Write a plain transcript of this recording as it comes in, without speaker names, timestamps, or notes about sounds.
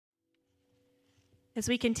As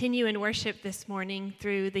we continue in worship this morning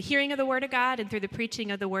through the hearing of the Word of God and through the preaching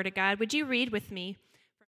of the Word of God, would you read with me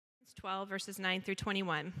from Romans 12, verses 9 through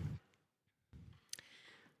 21?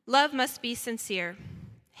 Love must be sincere.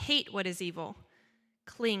 Hate what is evil.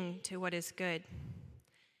 Cling to what is good.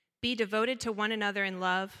 Be devoted to one another in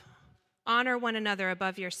love. Honor one another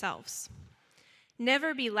above yourselves.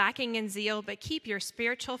 Never be lacking in zeal, but keep your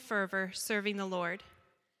spiritual fervor serving the Lord.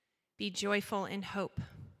 Be joyful in hope,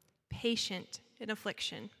 patient in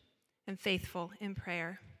affliction, and faithful in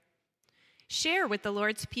prayer. Share with the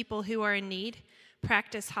Lord's people who are in need.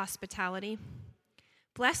 Practice hospitality.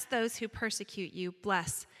 Bless those who persecute you.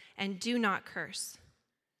 Bless and do not curse.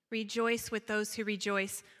 Rejoice with those who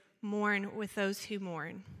rejoice. Mourn with those who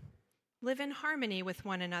mourn. Live in harmony with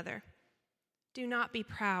one another. Do not be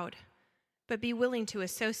proud, but be willing to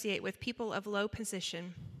associate with people of low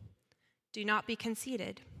position. Do not be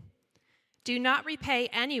conceited. Do not repay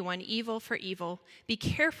anyone evil for evil. Be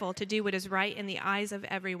careful to do what is right in the eyes of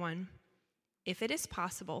everyone. If it is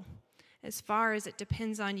possible, as far as it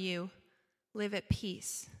depends on you, live at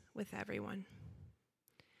peace with everyone.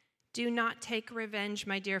 Do not take revenge,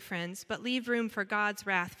 my dear friends, but leave room for God's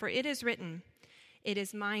wrath, for it is written, "It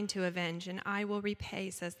is mine to avenge, and I will repay,"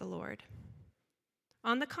 says the Lord.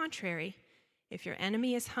 On the contrary, if your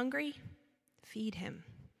enemy is hungry, feed him.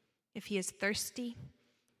 If he is thirsty,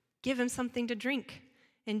 give him something to drink.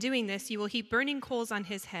 In doing this, you will heap burning coals on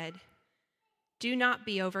his head. Do not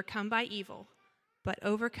be overcome by evil, but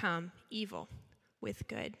overcome evil with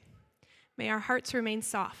good. May our hearts remain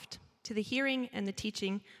soft to the hearing and the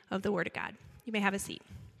teaching of the Word of God. You may have a seat.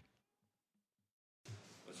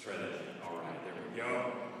 Let's try that again. All right, there we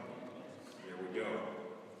go. There we go.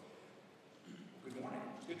 Good morning.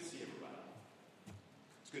 It's good to see everybody.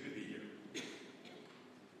 It's good to be here.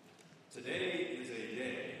 Today is a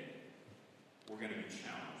day we're going to be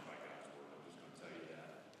challenged by God's Word. I'm just going to tell you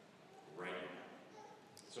that right now.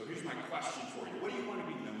 So here's my question for you. What do you want to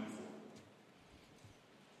be known for?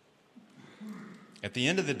 At the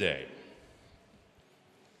end of the day,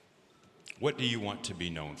 what do you want to be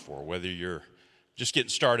known for? Whether you're just getting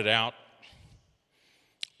started out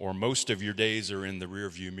or most of your days are in the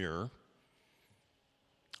rearview mirror,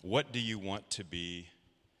 what do you want to be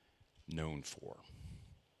known for?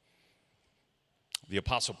 The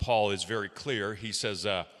Apostle Paul is very clear. He says,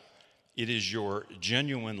 it is your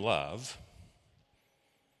genuine love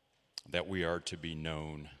that we are to be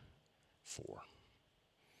known for.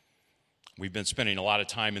 We've been spending a lot of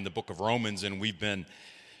time in the book of Romans, and we've been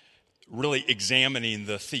really examining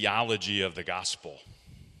the theology of the gospel,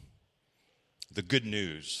 the good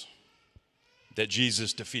news that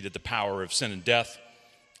Jesus defeated the power of sin and death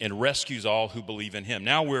and rescues all who believe in him.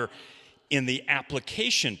 Now we're in the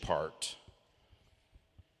application part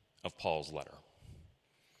of Paul's letter.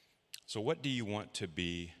 So what do you want to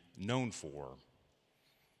be known for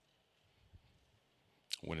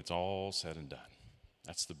when it's all said and done?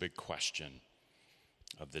 That's the big question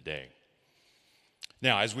of the day.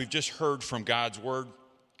 Now, as we've just heard from God's Word,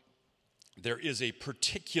 there is a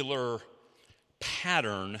particular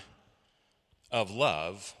pattern of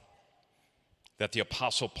love that the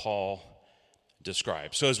Apostle Paul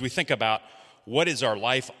describes. So as we think about what is our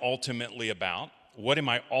life ultimately about, what am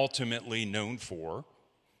I ultimately known for?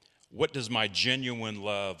 What does my genuine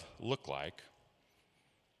love look like?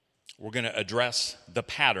 We're going to address the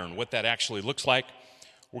pattern, what that actually looks like.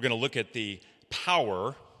 We're going to look at the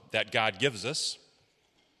power that God gives us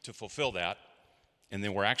to fulfill that. And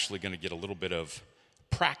then we're actually going to get a little bit of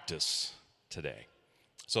practice today.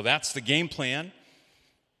 So that's the game plan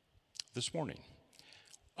this morning.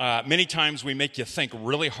 Many times we make you think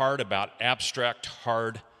really hard about abstract,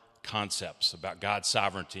 hard concepts about God's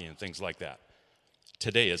sovereignty and things like that.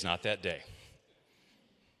 Today is not that day.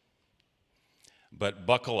 But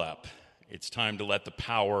buckle up. It's time to let the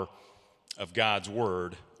power of God's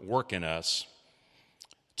Word work in us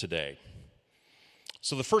today.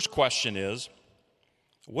 So the first question is,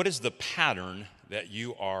 what is the pattern that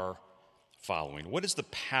you are following? What is the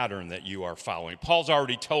pattern that you are following? Paul's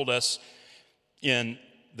already told us in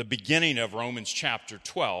the beginning of Romans chapter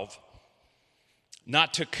 12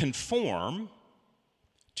 not to conform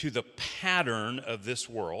to the pattern of this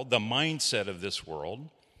world, the mindset of this world,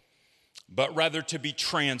 but rather to be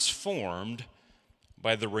transformed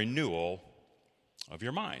by the renewal of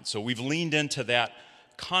your mind. So we've leaned into that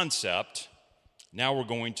concept. Now we're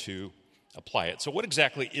going to apply it. So what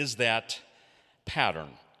exactly is that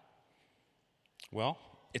pattern? Well,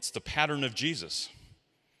 it's the pattern of Jesus,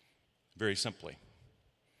 very simply.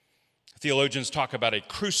 Theologians talk about a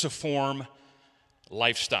cruciform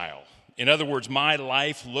lifestyle. In other words, my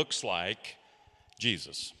life looks like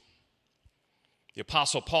Jesus. The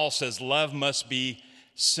Apostle Paul says love must be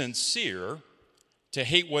sincere, to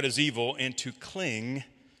hate what is evil and to cling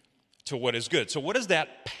to what is good. So what does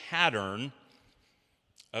that pattern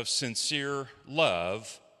of sincere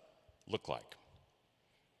love look like?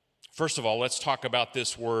 First of all, let's talk about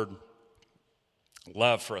this word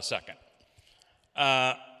love for a second.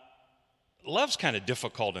 Love's kind of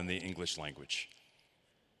difficult in the English language.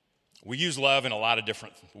 We use love in a lot of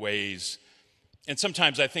different ways, and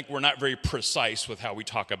sometimes I think we're not very precise with how we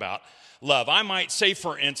talk about love. I might say,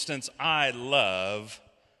 for instance, I love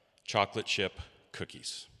chocolate chip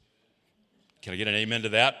cookies. Can I get an amen to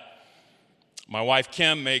that? My wife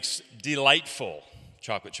Kim makes delightful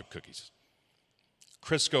chocolate chip cookies.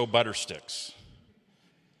 Crisco butter sticks.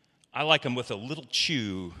 I like them with a little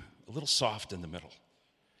chew, a little soft in the middle.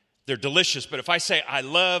 They're delicious, but if I say I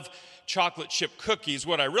love chocolate chip cookies,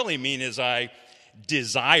 what I really mean is I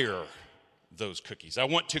desire those cookies. I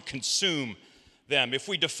want to consume them. If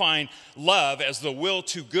we define love as the will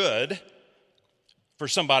to good for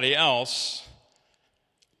somebody else,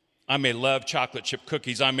 I may love chocolate chip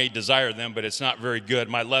cookies, I may desire them, but it's not very good.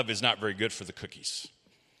 My love is not very good for the cookies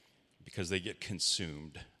because they get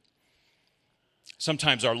consumed.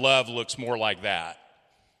 Sometimes our love looks more like that.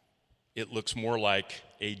 It looks more like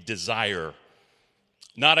a desire.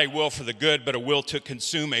 Not a will for the good, but a will to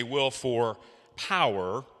consume, a will for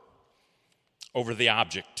power over the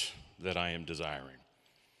object that I am desiring.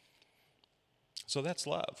 So that's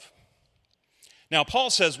love. Now, Paul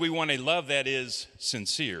says we want a love that is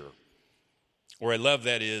sincere, or a love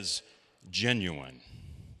that is genuine.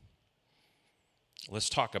 Let's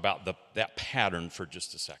talk about that pattern for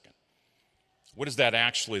just a second. What does that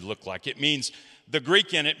actually look like? It means, the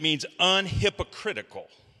Greek in it means unhypocritical.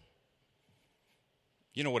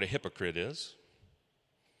 You know what a hypocrite is?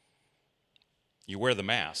 You wear the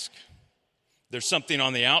mask. There's something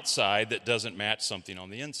on the outside that doesn't match something on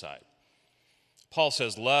the inside. Paul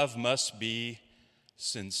says love must be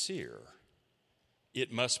sincere.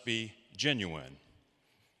 It must be genuine.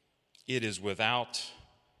 It is without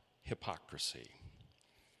hypocrisy.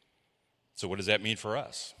 So what does that mean for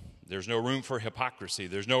us? There's no room for hypocrisy.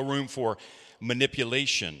 There's no room for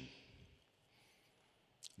manipulation.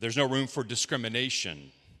 There's no room for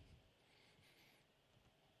discrimination.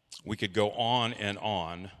 We could go on and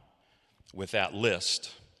on with that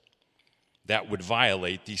list that would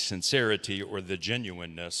violate the sincerity or the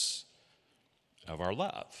genuineness of our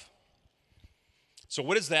love. So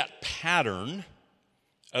what does that pattern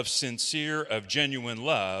of sincere, of genuine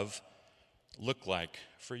love look like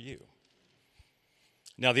for you?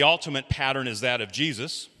 Now, the ultimate pattern is that of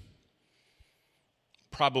Jesus.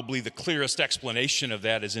 Probably the clearest explanation of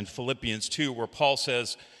that is in Philippians 2, where Paul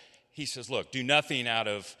says, look, do nothing out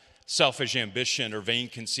of selfish ambition or vain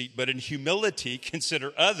conceit, but in humility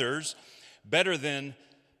consider others better than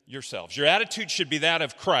yourselves. Your attitude should be that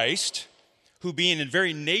of Christ, who being in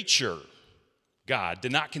very nature God,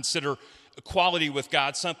 did not consider equality with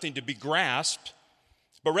God something to be grasped,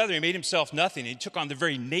 but rather he made himself nothing. He took on the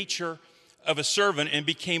very nature of a servant and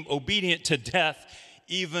became obedient to death,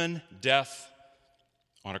 even death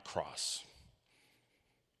on a cross.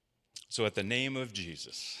 So at the name of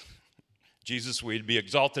Jesus, we'd be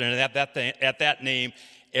exalted, and at that name,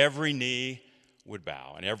 every knee would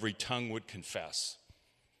bow and every tongue would confess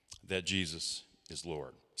that Jesus is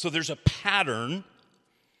Lord. So there's a pattern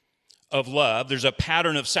of love, there's a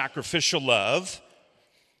pattern of sacrificial love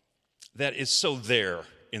that is so there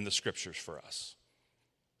in the scriptures for us.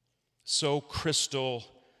 So crystal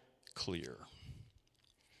clear.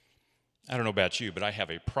 I don't know about you, but I have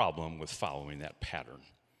a problem with following that pattern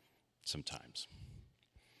sometimes.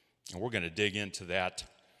 And we're going to dig into that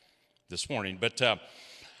this morning. But I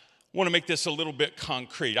want to make this a little bit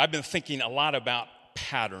concrete. I've been thinking a lot about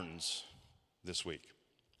patterns this week.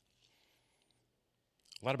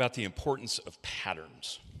 A lot about the importance of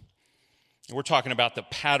patterns. And we're talking about the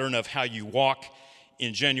pattern of how you walk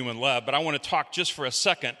in genuine love. But I want to talk just for a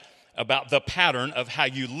second about the pattern of how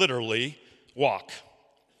you literally walk.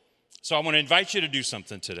 So I want to invite you to do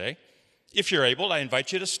something today. If you're able, I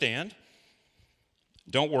invite you to stand.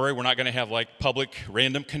 Don't worry, we're not going to have like public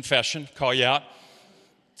random confession, call you out.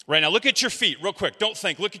 Right now, look at your feet real quick. Don't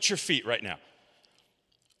think, look at your feet right now.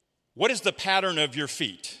 What is the pattern of your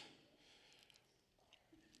feet?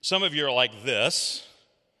 Some of you are like this.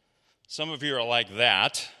 Some of you are like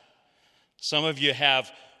that. Some of you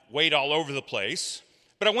have weight all over the place.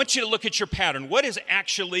 But I want you to look at your pattern. What is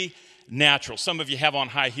actually natural? Some of you have on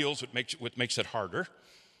high heels, which makes it harder.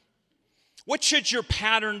 What should your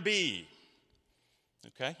pattern be?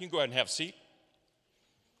 Okay, you can go ahead and have a seat.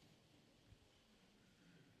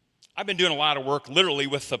 I've been doing a lot of work literally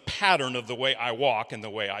with the pattern of the way I walk and the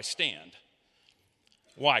way I stand.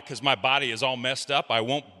 Why? Because my body is all messed up. I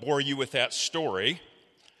won't bore you with that story.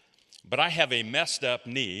 But I have a messed up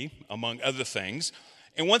knee, among other things.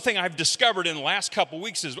 And one thing I've discovered in the last couple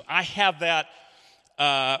weeks is I have that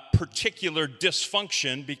particular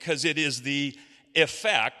dysfunction because it is the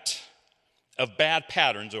effect of bad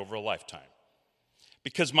patterns over a lifetime.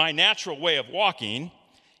 Because my natural way of walking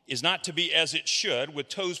is not to be as it should, with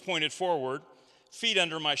toes pointed forward, feet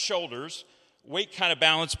under my shoulders, weight kind of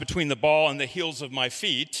balanced between the ball and the heels of my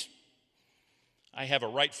feet. I have a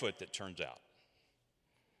right foot that turns out.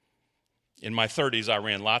 In my 30s, I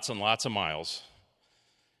ran lots and lots of miles.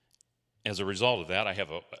 As a result of that, I have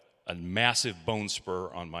a massive bone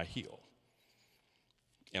spur on my heel.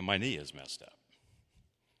 And my knee is messed up.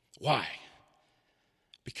 Why?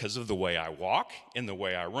 Because of the way I walk and the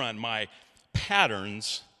way I run. My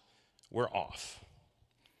patterns were off.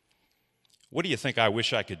 What do you think I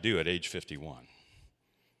wish I could do at age 51?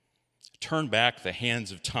 Turn back the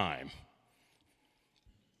hands of time.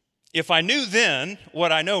 If I knew then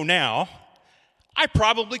what I know now, I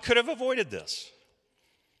probably could have avoided this.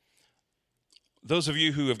 Those of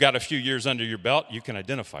you who have got a few years under your belt, you can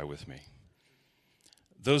identify with me.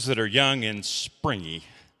 Those that are young and springy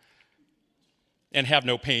and have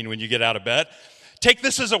no pain when you get out of bed, take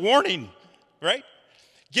this as a warning, right?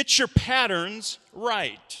 Get your patterns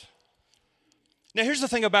right. Now, here's the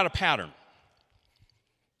thing about a pattern.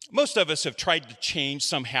 Most of us have tried to change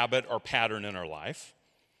some habit or pattern in our life.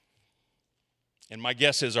 And my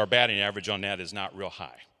guess is our batting average on that is not real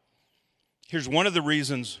high. Here's one of the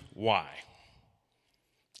reasons why.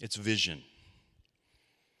 It's vision.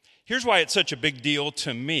 Here's why it's such a big deal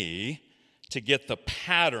to me to get the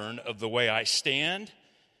pattern of the way I stand.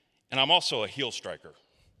 And I'm also a heel striker.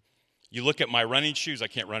 You look at my running shoes, I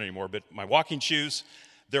can't run anymore, but my walking shoes,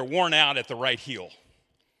 they're worn out at the right heel.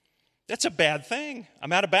 That's a bad thing.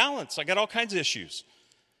 I'm out of balance. I got all kinds of issues.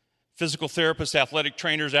 Physical therapists, athletic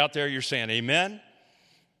trainers out there, you're saying amen?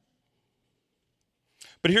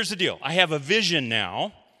 But here's the deal. I have a vision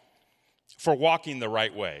now for walking the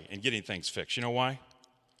right way and getting things fixed. You know why?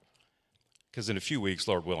 Because in a few weeks,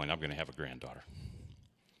 Lord willing, I'm going to have a granddaughter.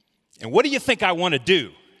 And what do you think I want to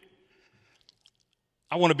do?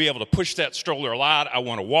 I want to be able to push that stroller a lot. I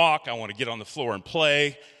want to walk. I want to get on the floor and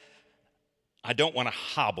play. I don't want to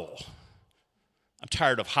hobble. I'm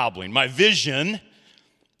tired of hobbling. My vision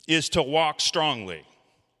is to walk strongly.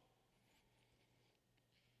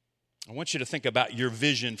 I want you to think about your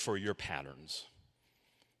vision for your patterns.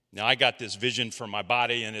 Now, I got this vision for my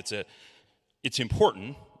body, and it's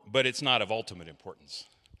important, but it's not of ultimate importance.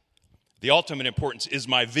 The ultimate importance is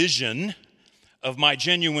my vision of my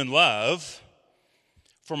genuine love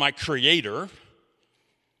for my Creator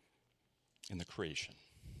and the creation.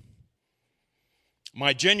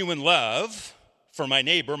 My genuine love for my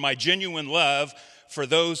neighbor, my genuine love for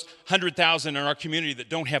those 100,000 in our community that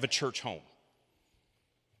don't have a church home.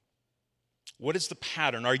 What is the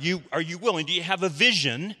pattern? Are you willing? Do you have a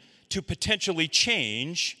vision to potentially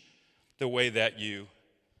change the way that you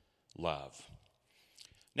love?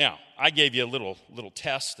 Now, I gave you a little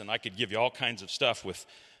test, and I could give you all kinds of stuff with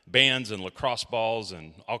bands and lacrosse balls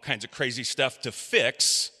and all kinds of crazy stuff to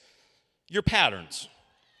fix your patterns.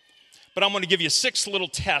 But I'm going to give you 6 little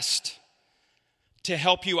tests to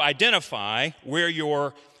help you identify where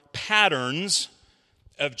your patterns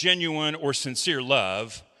of genuine or sincere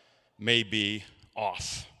love may be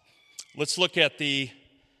off. Let's look at the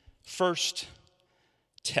first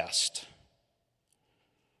test.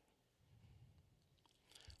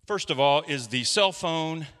 First of all is the cell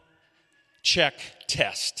phone check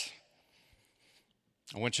test.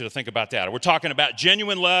 I want you to think about that. We're talking about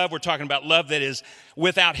genuine love. We're talking about love that is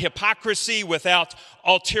without hypocrisy, without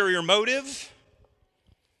ulterior motive.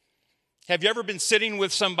 Have you ever been sitting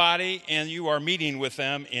with somebody and you are meeting with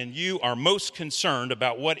them and you are most concerned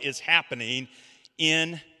about what is happening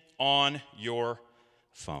on your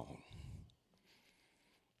phone?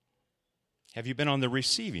 Have you been on the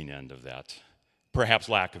receiving end of that, perhaps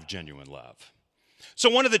lack of genuine love? So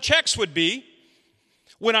one of the checks would be,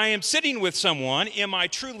 when I am sitting with someone, am I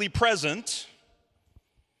truly present?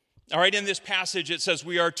 All right, in this passage it says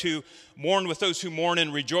we are to mourn with those who mourn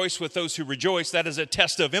and rejoice with those who rejoice. That is a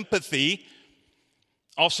test of empathy,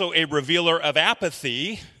 also a revealer of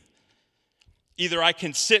apathy. Either I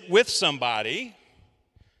can sit with somebody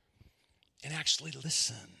and actually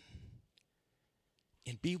listen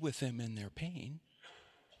and be with them in their pain,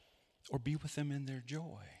 or be with them in their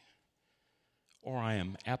joy. Or I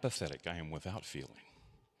am apathetic, I am without feeling.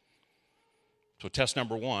 So test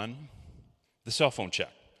number 1, the cell phone check.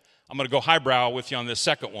 I'm going to go highbrow with you on this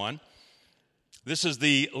second one. This is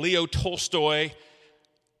the Leo Tolstoy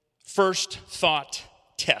first thought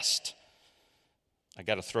test. I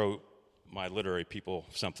got to throw my literary people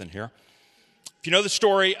something here. If you know the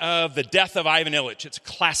story of the death of Ivan Ilyich, it's a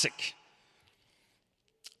classic.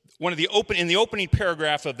 In the opening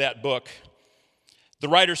paragraph of that book, the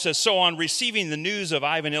writer says, so on receiving the news of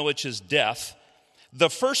Ivan Ilyich's death, the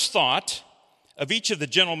first thought of each of the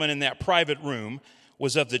gentlemen in that private room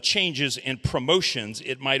was of the changes and promotions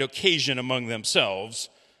it might occasion among themselves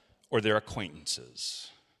or their acquaintances.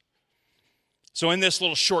 So in this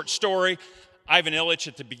little short story, Ivan Ilyich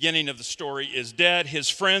at the beginning of the story is dead. His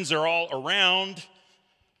friends are all around.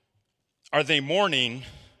 Are they mourning?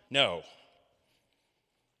 No.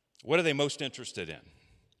 What are they most interested in?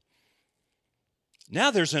 Now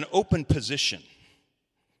there's an open position.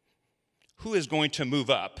 Who is going to move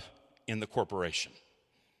up in the corporation?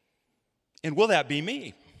 And will that be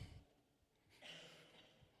me?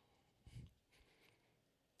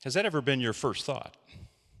 Has that ever been your first thought?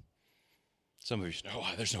 Some of you say, no,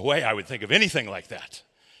 there's no way I would think of anything like that.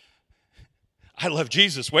 I love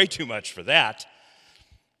Jesus way too much for that.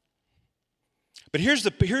 But here's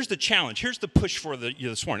the challenge. Here's the push for you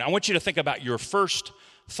this morning. I want you to think about your first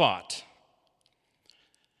thought.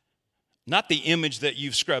 Not the image that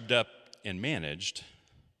you've scrubbed up and managed.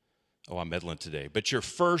 Oh, I'm meddling today. But your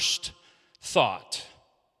first thought.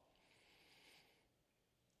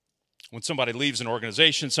 When somebody leaves an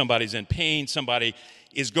organization, somebody's in pain, somebody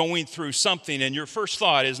is going through something, and your first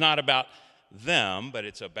thought is not about them, but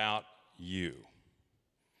it's about you.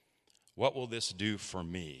 What will this do for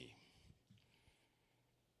me?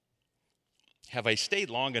 Have I stayed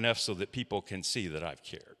long enough so that people can see that I've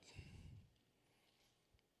cared?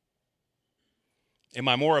 Am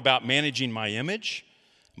I more about managing my image,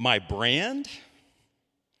 my brand,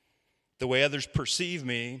 the way others perceive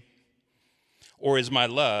me, or is my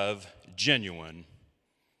love genuine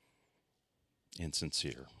and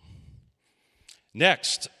sincere?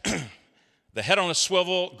 Next, the head on a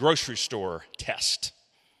swivel grocery store test.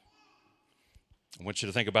 I want you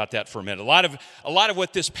to think about that for a minute. A lot of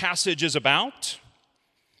what this passage is about,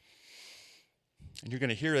 and you're going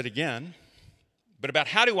to hear it again, but about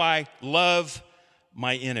how do I love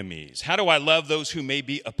my enemies? How do I love those who may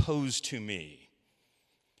be opposed to me?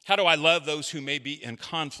 How do I love those who may be in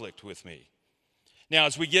conflict with me? Now,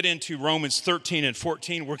 as we get into Romans 13 and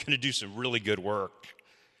 14, we're going to do some really good work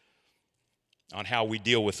on how we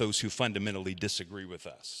deal with those who fundamentally disagree with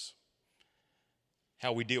us,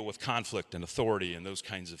 how we deal with conflict and authority and those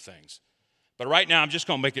kinds of things. But right now, I'm just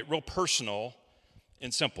going to make it real personal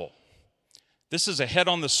and simple. This is a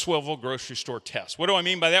head-on-the-swivel grocery store test. What do I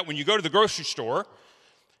mean by that? When you go to the grocery store,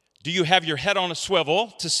 do you have your head on a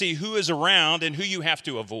swivel to see who is around and who you have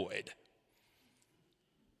to avoid?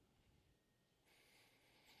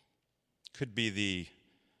 Could be the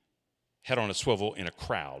head on a swivel in a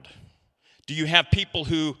crowd. Do you have people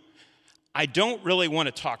who, I don't really want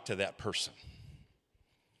to talk to that person?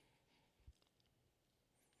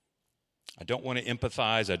 I don't want to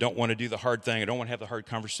empathize. I don't want to do the hard thing. I don't want to have the hard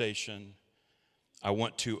conversation. I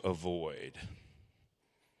want to avoid.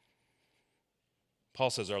 Paul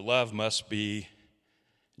says our love must be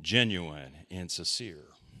genuine and sincere.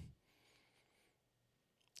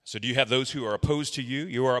 So do you have those who are opposed to you?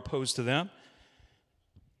 You are opposed to them?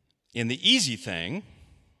 In the easy thing,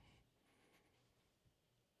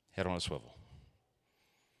 head on a swivel.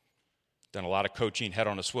 Done a lot of coaching. Head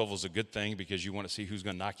on a swivel is a good thing because you want to see who's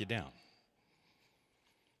going to knock you down.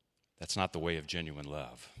 That's not the way of genuine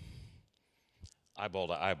love. Eyeball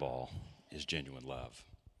to eyeball is genuine love.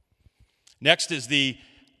 Next is the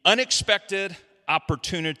unexpected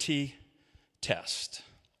opportunity test.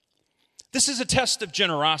 This is a test of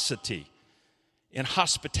generosity and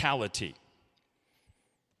hospitality.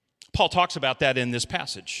 Paul talks about that in this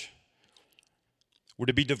passage. We're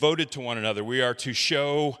to be devoted to one another. We are to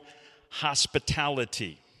show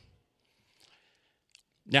hospitality.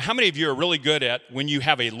 Now, how many of you are really good at when you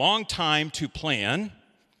have a long time to plan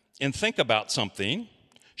and think about something?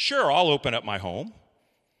 Sure, I'll open up my home.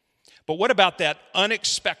 But what about that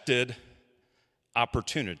unexpected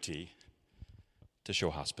opportunity to show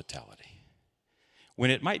hospitality? When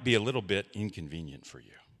it might be a little bit inconvenient for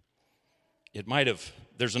you.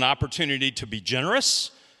 There's an opportunity to be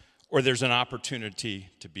generous, or there's an opportunity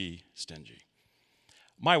to be stingy.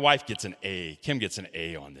 My wife gets an A. Kim gets an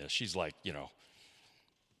A on this. She's like,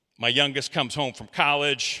 my youngest comes home from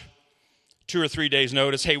college, 2 or 3 days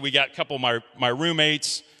notice, hey, we got a couple of my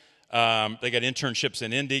roommates, they got internships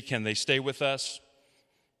in Indy, can they stay with us?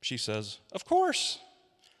 She says, of course.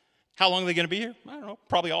 How long are they going to be here? I don't know,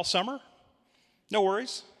 probably all summer. No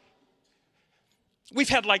worries. We've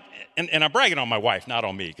had and I'm bragging on my wife, not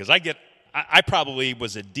on me, because I probably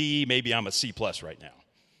was a D, maybe I'm a C plus right now.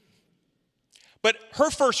 But her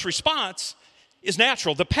first response is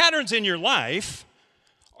natural. The patterns in your life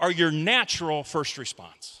are your natural first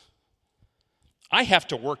response. I have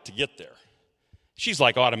to work to get there. She's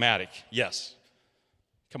like automatic, yes,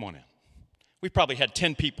 come on in. We probably had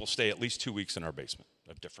 10 people stay at least 2 weeks in our basement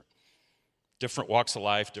of different walks of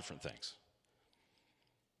life, different things.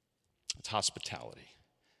 It's hospitality.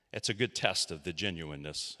 It's a good test of the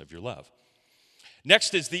genuineness of your love.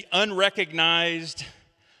 Next is the unrecognized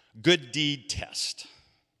good deed test.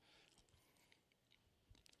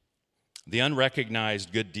 The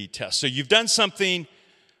unrecognized good deed test. So you've done something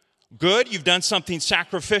good, you've done something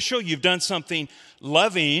sacrificial, you've done something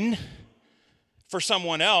loving for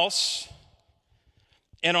someone else,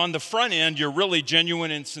 and on the front end, you're really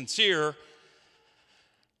genuine and sincere,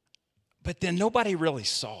 but then nobody really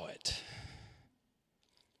saw it.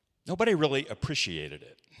 Nobody really appreciated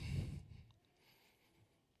it.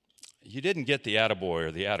 You didn't get the attaboy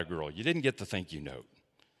or the attagirl. You didn't get the thank you note.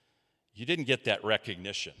 You didn't get that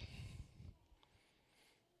recognition.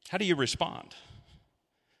 How do you respond?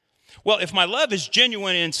 Well, if my love is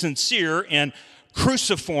genuine and sincere and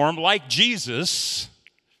cruciform like Jesus,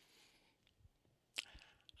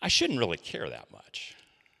 I shouldn't really care that much.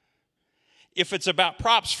 If it's about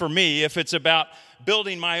props for me, if it's about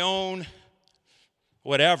building my own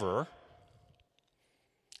whatever,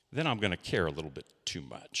 then I'm going to care a little bit too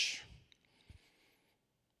much.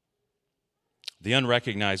 The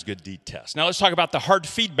unrecognized good deed test. Now let's talk about the hard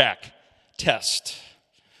feedback test.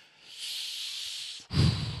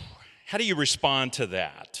 How do you respond to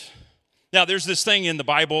that? Now there's this thing in the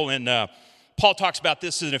Bible, and Paul talks about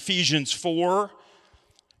this in Ephesians 4,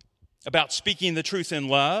 about speaking the truth in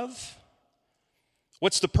love.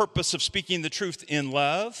 What's the purpose of speaking the truth in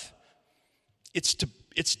love? It's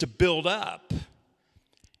to build up.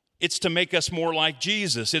 It's to make us more like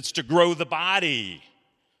Jesus. It's to grow the body.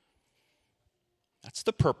 That's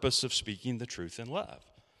the purpose of speaking the truth in love.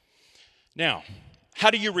 Now,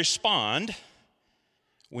 how do you respond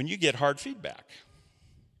when you get hard feedback?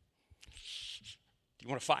 Do you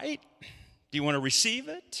want to fight? Do you want to receive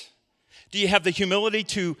it? Do you have the humility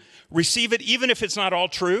to receive it even if it's not all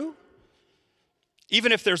true?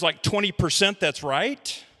 Even if there's like 20% that's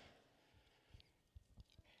right?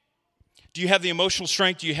 Do you have the emotional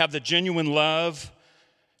strength? Do you have the genuine love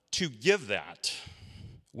to give that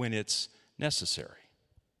when it's necessary?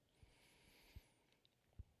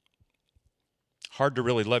 Hard to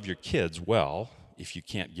really love your kids well if you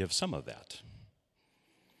can't give some of that.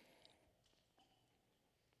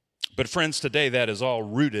 But friends, today that is all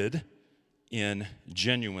rooted in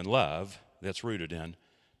genuine love that's rooted in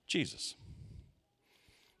Jesus.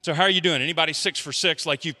 So how are you doing? Anybody 6 for 6,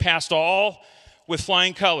 like you've passed all with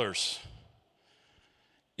flying colors?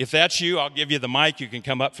 If that's you, I'll give you the mic. You can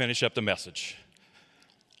come up, finish up the message.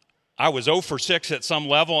 I was 0 for 6 at some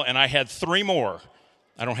level, and I had 3 more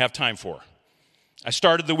I don't have time for. I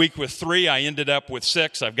started the week with 3. I ended up with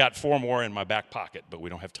 6. I've got 4 more in my back pocket, but we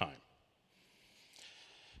don't have time.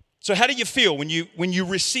 So how do you feel when you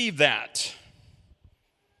receive that?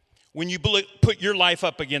 When you put your life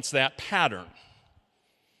up against that pattern?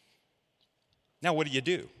 Now, what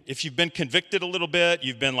do? If you've been convicted a little bit,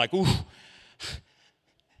 you've been like, ooh,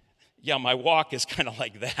 yeah, my walk is kind of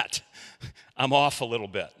like that. I'm off a little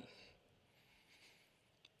bit.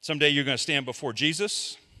 Someday you're going to stand before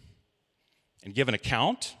Jesus and give an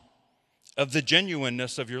account of the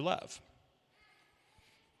genuineness of your love.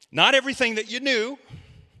 Not everything that you knew.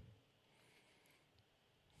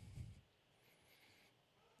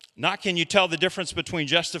 Not can you tell the difference between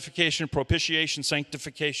justification, propitiation,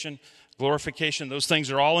 sanctification, glorification. Those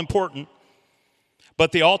things are all important.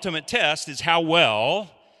 But the ultimate test is how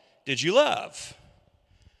well did you love?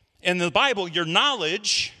 In the Bible, your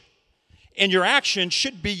knowledge and your action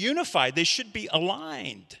should be unified. They should be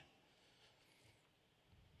aligned.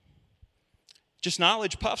 Just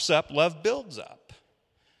knowledge puffs up, love builds up.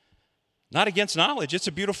 Not against knowledge, it's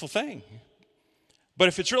a beautiful thing. But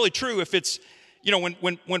if it's really true, if it's,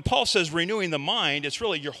 when Paul says renewing the mind, it's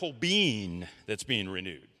really your whole being that's being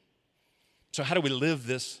renewed. So how do we live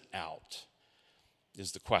this out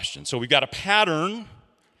is the question. So we've got a pattern.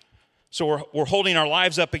 So we're holding our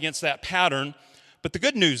lives up against that pattern. But the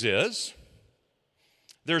good news is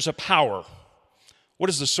there's a power. What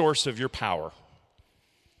is the source of your power?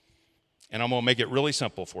 And I'm going to make it really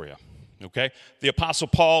simple for you, okay? The Apostle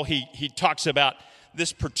Paul, he talks about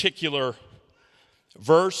this particular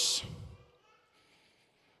verse.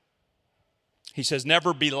 He says,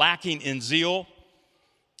 never be lacking in zeal,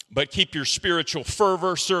 but keep your spiritual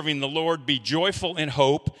fervor serving the Lord. Be joyful in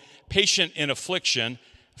hope, patient in affliction,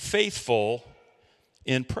 faithful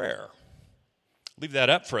in prayer. Leave that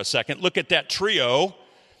up for a second. Look at that trio: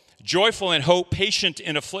 joyful in hope, patient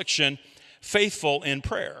in affliction, faithful in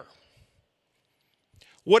prayer.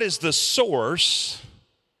 What is the source?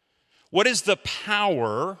 What is the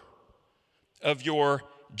power of your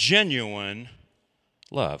genuine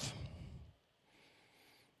love?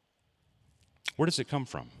 Where does it come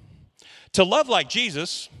from? To love like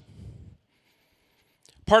Jesus,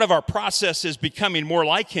 part of our process is becoming more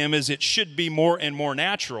like him, as it should be more and more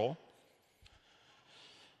natural.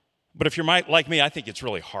 But if you're like me, I think it's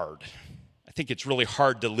really hard. I think it's really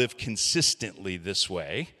hard to live consistently this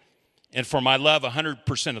way, and for my love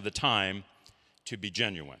 100% of the time to be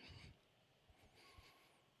genuine.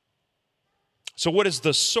 So what is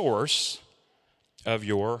the source of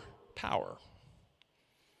your power?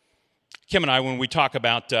 Kim and I, when we talk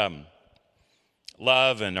about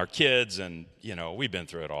love and our kids, and, we've been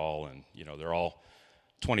through it all, and, they're all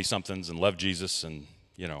 20-somethings and love Jesus, and,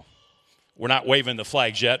 we're not waving the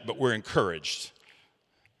flags yet, but we're encouraged.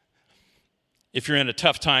 If you're in a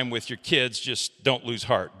tough time with your kids, just don't lose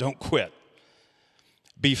heart. Don't quit.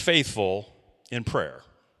 Be faithful in prayer.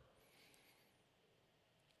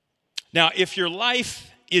 Now, if your life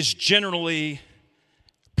is generally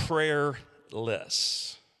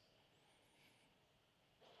prayerless,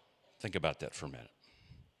 think about that for a minute.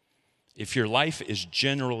 If your life is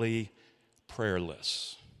generally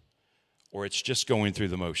prayerless, or it's just going through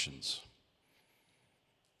the motions,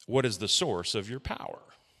 what is the source of your power?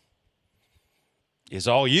 It's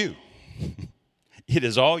all you. It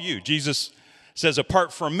is all you. Jesus says,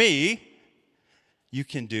 apart from me, you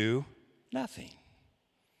can do nothing.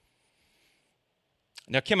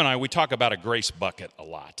 Now, Kim and I, we talk about a grace bucket a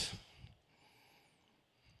lot.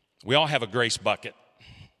 We all have a grace bucket.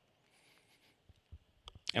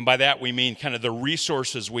 And by that, we mean kind of the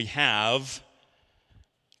resources we have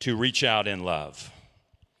to reach out in love.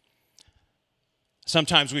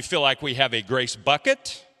 Sometimes we feel like we have a grace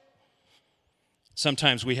bucket.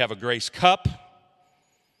 Sometimes we have a grace cup.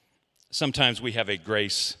 Sometimes we have a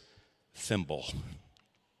grace thimble.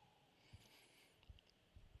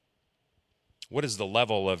 What is the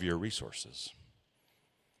level of your resources?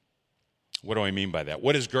 What do I mean by that?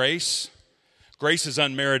 What is grace? Grace is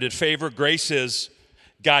unmerited favor. Grace is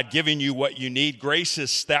God giving you what you need. Grace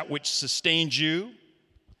is that which sustains you.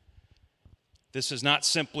 This is not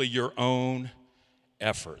simply your own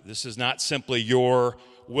effort. This is not simply your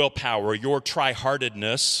willpower, your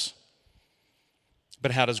try-heartedness.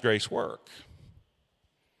 But how does grace work?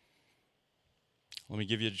 Let me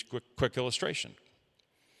give you a quick illustration.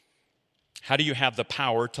 How do you have the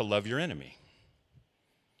power to love your enemy?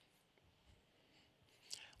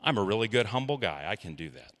 I'm a really good, humble guy. I can do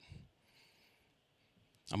that.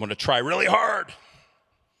 I'm going to try really hard.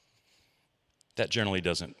 That generally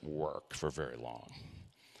doesn't work for very long.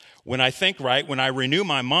 When I think right, when I renew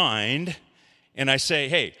my mind and I say,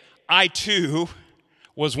 hey, I too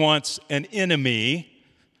was once an enemy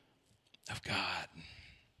of God.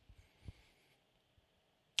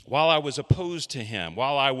 While I was opposed to him,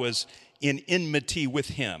 while I was in enmity with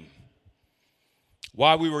him,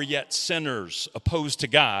 while we were yet sinners opposed to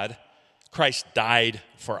God, Christ died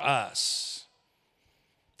for us.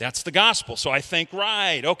 That's the gospel. So I think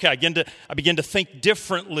right. Okay, I begin to think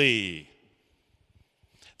differently.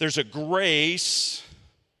 There's a grace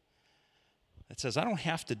that says I don't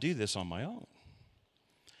have to do this on my own.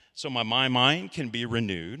 So my mind can be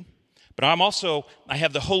renewed. But I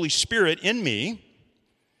have the Holy Spirit in me.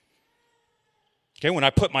 Okay, when I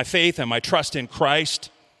put my faith and my trust in Christ,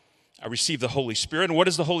 I receive the Holy Spirit. And what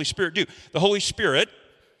does the Holy Spirit do? The Holy Spirit,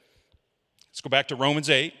 let's go back to Romans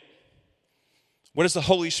 8. What does the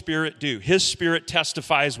Holy Spirit do? His Spirit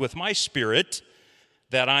testifies with my spirit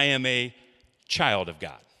that I am a child of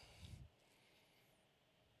God.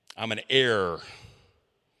 I'm an heir.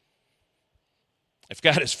 If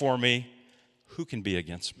God is for me, who can be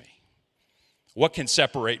against me? What can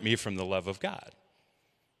separate me from the love of God?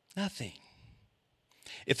 Nothing.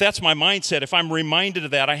 If that's my mindset, if I'm reminded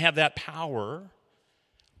of that, I have that power,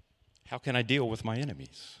 how can I deal with my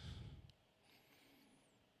enemies?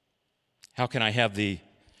 How can I have the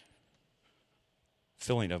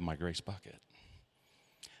filling of my grace bucket?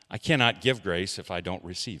 I cannot give grace if I don't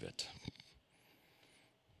receive it.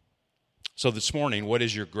 So this morning, what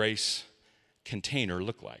does your grace container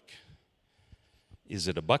look like? Is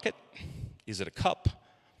it a bucket? Is it a cup?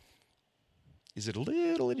 Is it a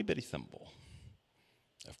little itty bitty thimble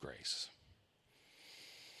of grace?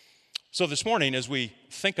 So this morning, as we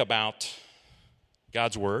think about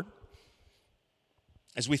God's Word,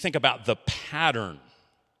 as we think about the pattern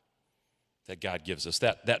that God gives us,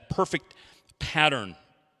 that perfect pattern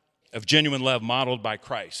of genuine love modeled by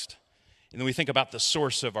Christ, and then we think about the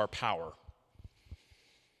source of our power,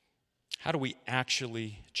 how do we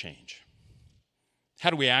actually change? How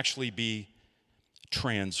do we actually be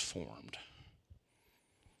transformed?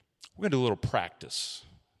 We're going to do a little practice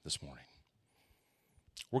this morning.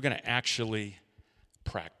 We're going to actually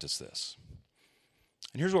practice this.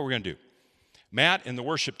 And here's what we're going to do. Matt and the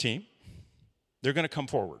worship team, they're going to come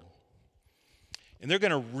forward. And they're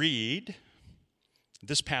going to read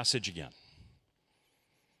this passage again.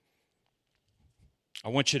 I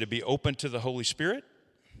want you to be open to the Holy Spirit.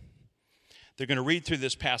 They're going to read through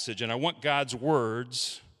this passage, and I want God's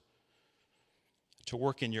words to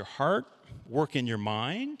work in your heart, work in your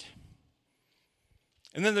mind.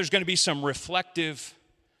 And then there's going to be some reflective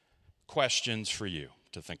questions for you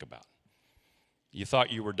to think about. You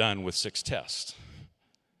thought you were done with 6 tests.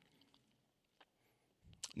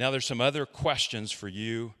 Now there's some other questions for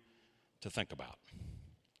you to think about.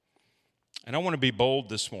 And I want to be bold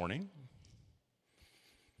this morning.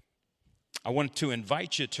 I want to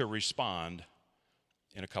invite you to respond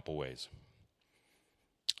in a couple ways.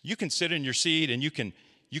 You can sit in your seat and you can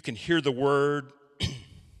hear the word.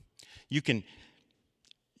 You can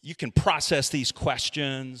process these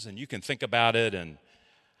questions and you can think about it, and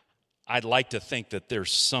I'd like to think that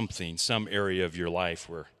there's some area of your life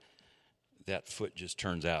where that foot just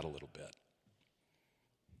turns out a little bit.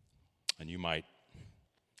 And you might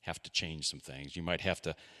have to change some things. You might have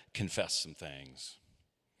to confess some things.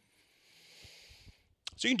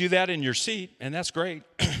 So you can do that in your seat, and that's great.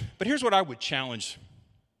 But here's what I would challenge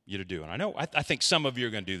you to do. And I think some of you are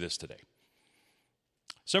going to do this today.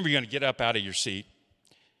 Some of you are going to get up out of your seat,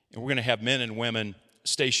 and we're going to have men and women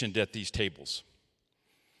stationed at these tables.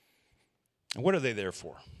 And what are they there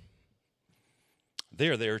for? They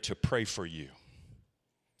are there to pray for you,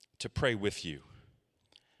 to pray with you,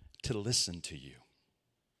 to listen to you.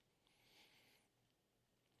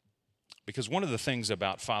 Because one of the things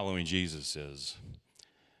about following Jesus is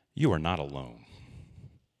you are not alone.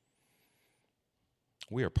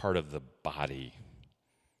 We are part of the body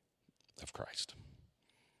of Christ.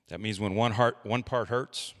 That means when one part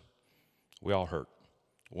hurts, we all hurt.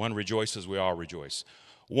 One rejoices, we all rejoice.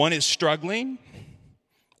 One is struggling,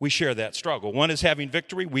 we share that struggle. One is having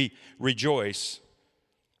victory, we rejoice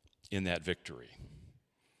in that victory.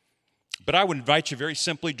 But I would invite you very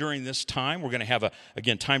simply during this time, we're going to have,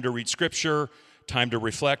 again, time to read Scripture, time to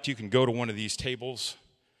reflect. You can go to one of these tables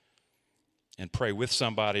and pray with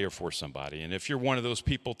somebody or for somebody. And if you're one of those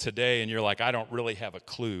people today and you're like, I don't really have a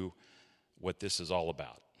clue what this is all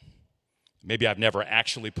about. Maybe I've never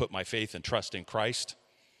actually put my faith and trust in Christ.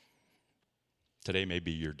 Today may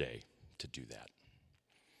be your day to do that.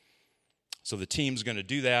 So the team's going to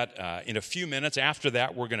do that in a few minutes. After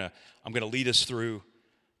that, I'm going to lead us through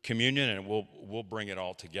communion, and we'll bring it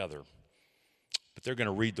all together. But they're going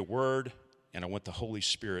to read the Word, and I want the Holy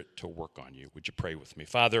Spirit to work on you. Would you pray with me?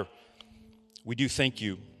 Father, we do thank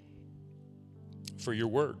you for your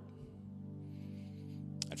Word.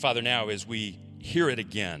 And Father, now as we hear it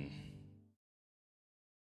again,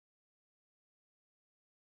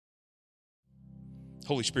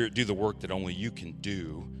 Holy Spirit, do the work that only you can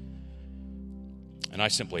do. And I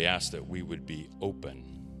simply ask that we would be open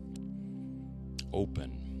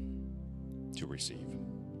to receive.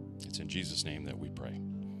 It's in Jesus' name that we pray.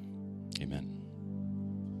 Amen.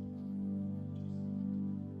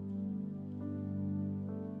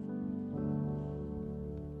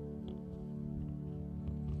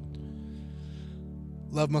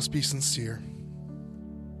 Love must be sincere.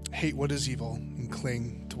 Hate what is evil and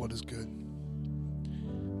cling to what is good.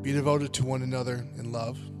 Be devoted to one another in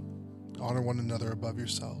love. Honor one another above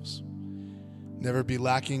yourselves. Never be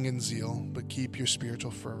lacking in zeal, but keep your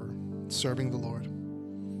spiritual fervor, serving the Lord.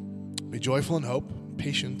 Be joyful in hope,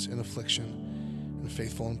 patient in affliction, and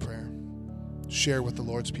faithful in prayer. Share with the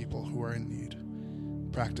Lord's people who are in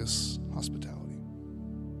need. Practice hospitality.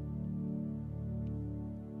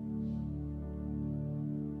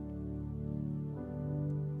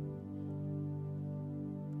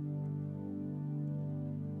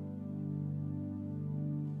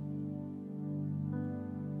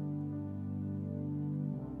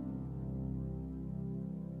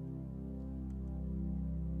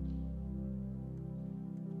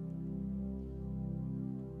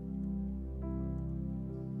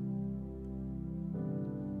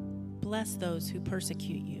 Bless those who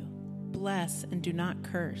persecute you. Bless and do not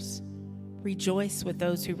curse. Rejoice with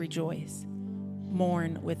those who rejoice.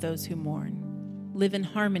 Mourn with those who mourn. Live in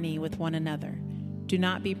harmony with one another. Do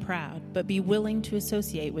not be proud, but be willing to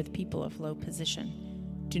associate with people of low position.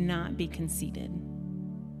 Do not be conceited.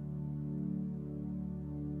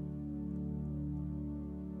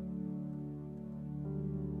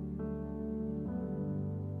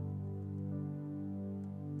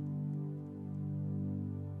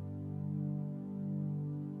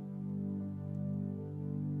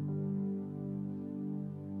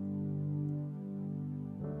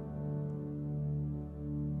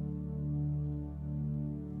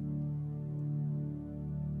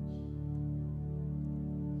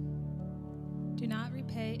 Do not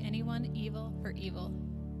repay anyone evil for evil.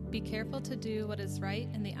 Be careful to do what is right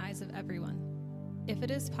in the eyes of everyone. If it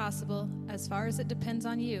is possible, as far as it depends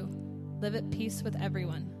on you, live at peace with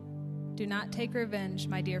everyone. Do not take revenge,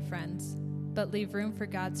 my dear friends, but leave room for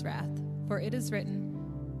God's wrath. For it is written,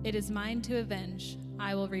 "It is mine to avenge,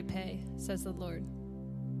 I will repay," says the Lord.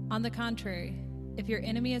 On the contrary, if your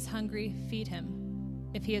enemy is hungry, feed him.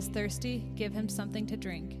 If he is thirsty, give him something to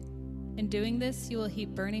drink. In doing this, you will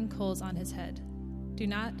heap burning coals on his head. Do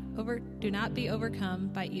not be overcome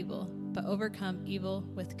by evil, but overcome evil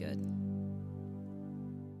with good.